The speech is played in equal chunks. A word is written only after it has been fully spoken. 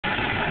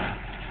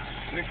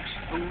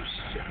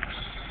6:06.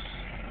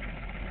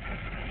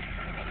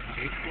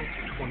 April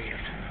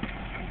 20th.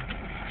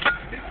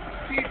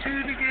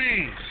 52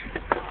 degrees.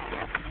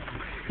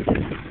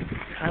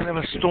 Kind of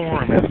a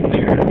storm out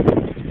there.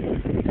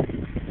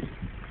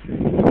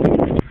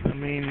 I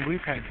mean,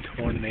 we've had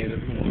tornadoes.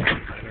 I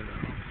don't know.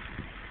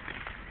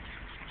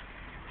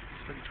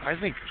 I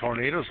think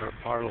tornadoes are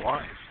a part of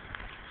life.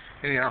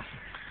 Anyhow,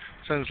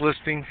 sun's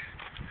listing.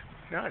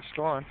 Yeah, it's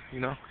still on,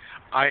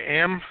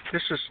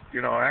 this is,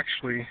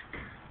 actually,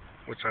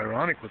 what's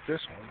ironic with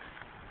this one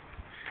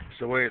is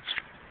the way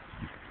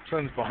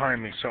sun's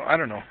behind me, so I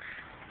don't know.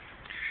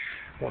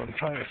 What I'm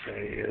trying to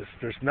say is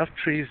there's enough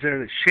trees there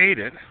that shade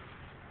it,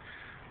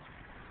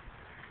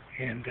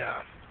 and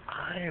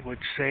I would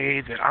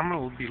say that I'm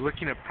going to be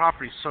looking at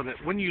properties so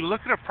that when you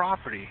look at a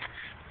property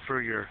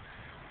for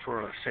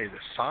say, the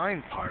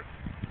sign part,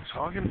 it's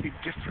all going to be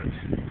different.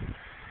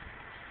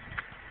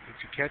 Did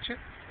you catch it?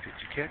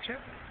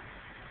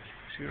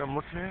 See what I'm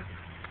looking at?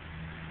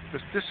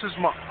 This is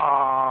my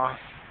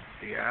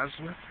the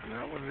azimuth. Is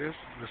that what it is?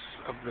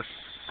 Of the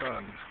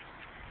sun.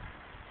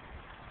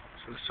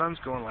 So the sun's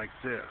going like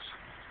this,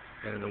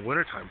 and in the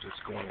winter times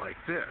it's going like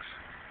this.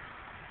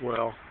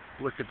 Well,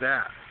 look at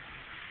that.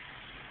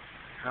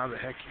 How the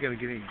heck are you going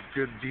to get any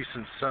good,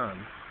 decent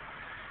sun?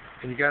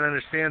 And you got to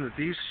understand that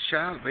these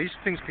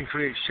things can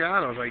create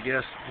shadows, I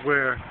guess,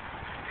 where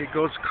it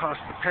goes across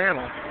the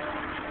panel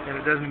and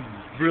it doesn't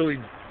really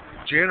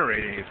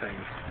generate anything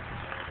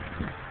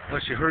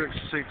unless you hurt it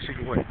 6 feet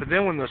away. But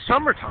then when the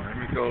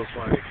summertime, it goes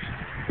like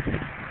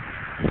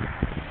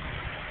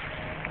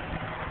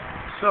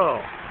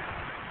so.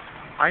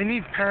 I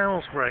need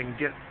panels where I can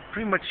get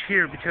pretty much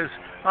here because,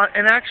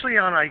 and actually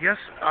on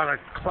a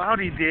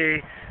cloudy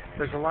day,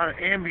 there's a lot of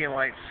ambient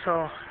light,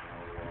 so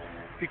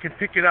you can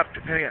pick it up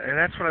depending on, and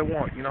that's what I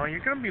want. You're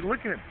going to be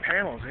looking at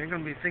panels, and you're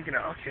going to be thinking,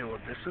 okay, well,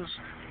 this is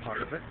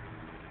part of it.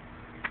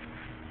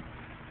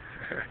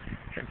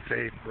 It's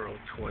April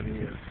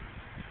 20th,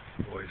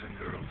 boys and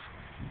girls.